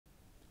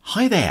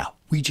Hi there!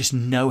 We just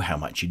know how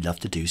much you'd love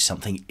to do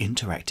something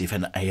interactive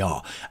in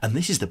AR, and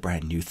this is the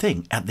brand new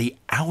thing at the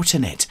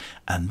Outernet,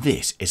 and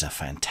this is a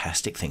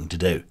fantastic thing to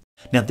do.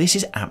 Now this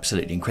is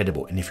absolutely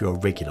incredible, and if you're a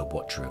regular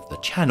watcher of the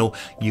channel,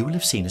 you will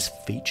have seen us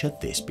feature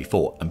this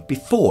before, and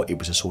before it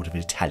was a sort of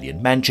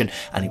Italian mansion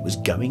and it was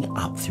going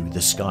up through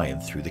the sky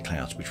and through the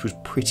clouds, which was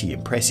pretty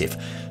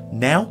impressive.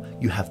 Now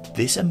you have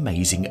this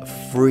amazing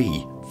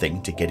free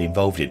thing to get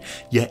involved in.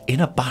 You're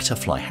in a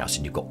butterfly house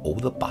and you've got all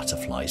the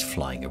butterflies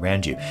flying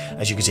around you.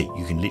 As you can see,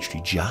 you can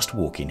literally just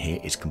walk in here.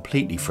 It's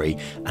completely free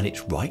and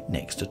it's right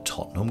next to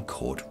Tottenham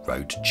Court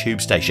Road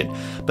tube station.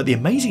 But the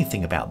amazing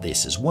thing about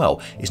this as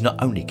well is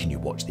not only can you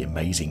watch the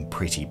amazing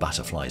pretty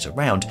butterflies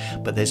around,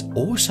 but there's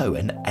also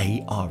an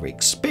AR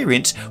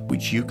experience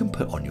which you can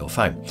put on your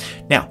phone.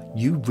 Now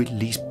you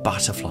release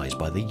butterflies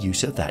by the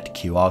use of that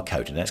QR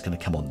code, and that's going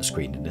to come on the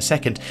screen in a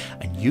second,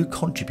 and you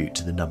contribute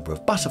to the number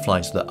of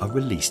butterflies that are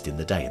released in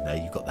the day, and there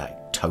you've got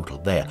that total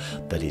there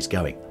that is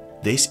going.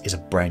 This is a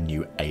brand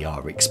new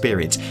AR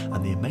experience,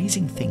 and the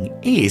amazing thing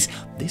is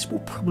this will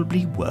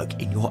probably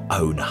work in your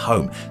own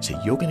home, so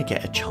you're going to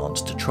get a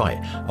chance to try it.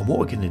 And what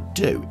we're going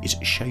to do is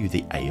show you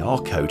the AR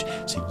code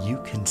so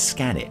you can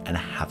scan it and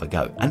have a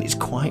go, and it's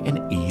quite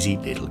an easy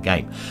little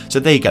game. So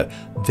there you go,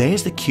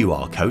 there's the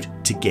QR code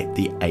to get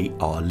the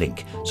AR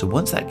link. So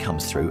once that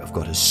comes through, I've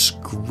got a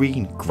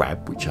screen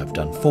grab which I've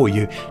done for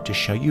you to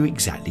show you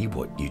exactly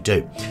what you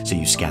do. So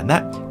you scan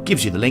that,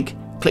 gives you the link,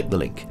 click the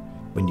link.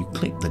 When you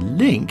click the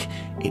link,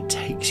 it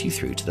takes you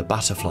through to the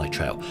butterfly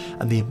trail.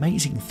 And the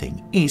amazing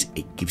thing is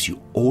it gives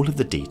you all of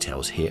the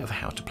details here of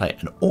how to play it.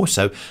 And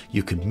also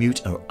you can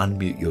mute or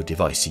unmute your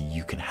device so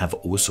you can have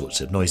all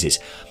sorts of noises.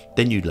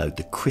 Then you load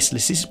the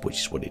chrysalises, which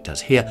is what it does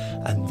here,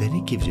 and then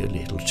it gives you a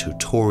little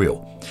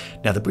tutorial.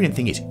 Now the brilliant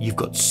thing is you've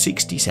got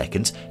 60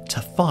 seconds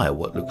to fire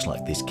what looks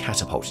like this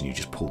catapult, and you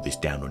just pull this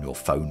down on your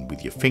phone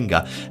with your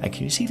finger, and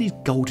can you see these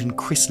golden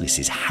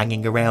chrysalises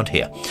hanging around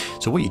here?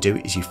 So what you do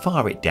is you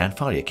fire it down,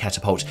 fire your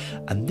catapult,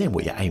 and then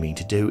what you're aiming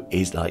to do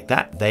is like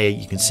that. There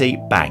you can see,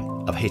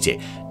 bang, I've hit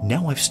it.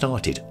 Now I've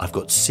started, I've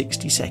got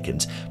 60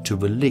 seconds to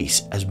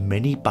release as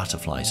many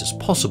butterflies as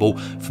possible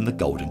from the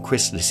golden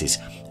chrysalises.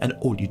 And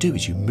all you do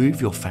is you move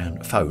your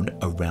phone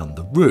around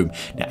the room.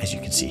 Now, as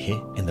you can see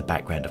here in the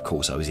background, of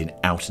course, I was in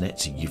Outernet,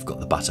 so you've got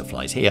the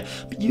butterflies here,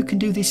 but you can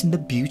do this in the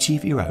beauty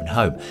of your own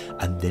home.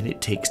 And then it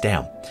ticks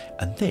down,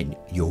 and then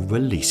you're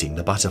releasing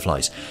the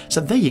butterflies.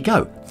 So there you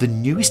go, the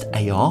newest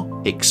AR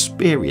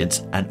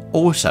experience, and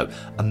also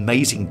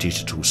amazing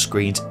digital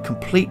screens,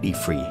 completely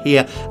free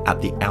here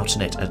at the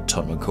Outernet at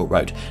Tottenham Court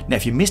Road. Now,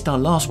 if you missed our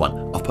last one,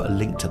 I'll put a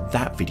link to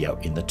that video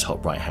in the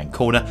top right hand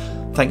corner.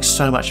 Thanks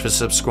so much for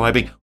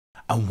subscribing.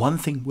 And one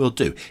thing we'll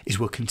do is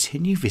we'll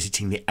continue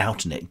visiting the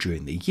Outernet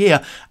during the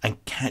year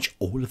and catch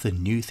all of the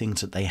new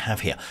things that they have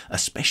here,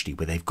 especially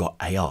where they've got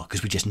AR,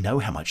 because we just know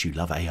how much you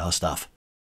love AR stuff.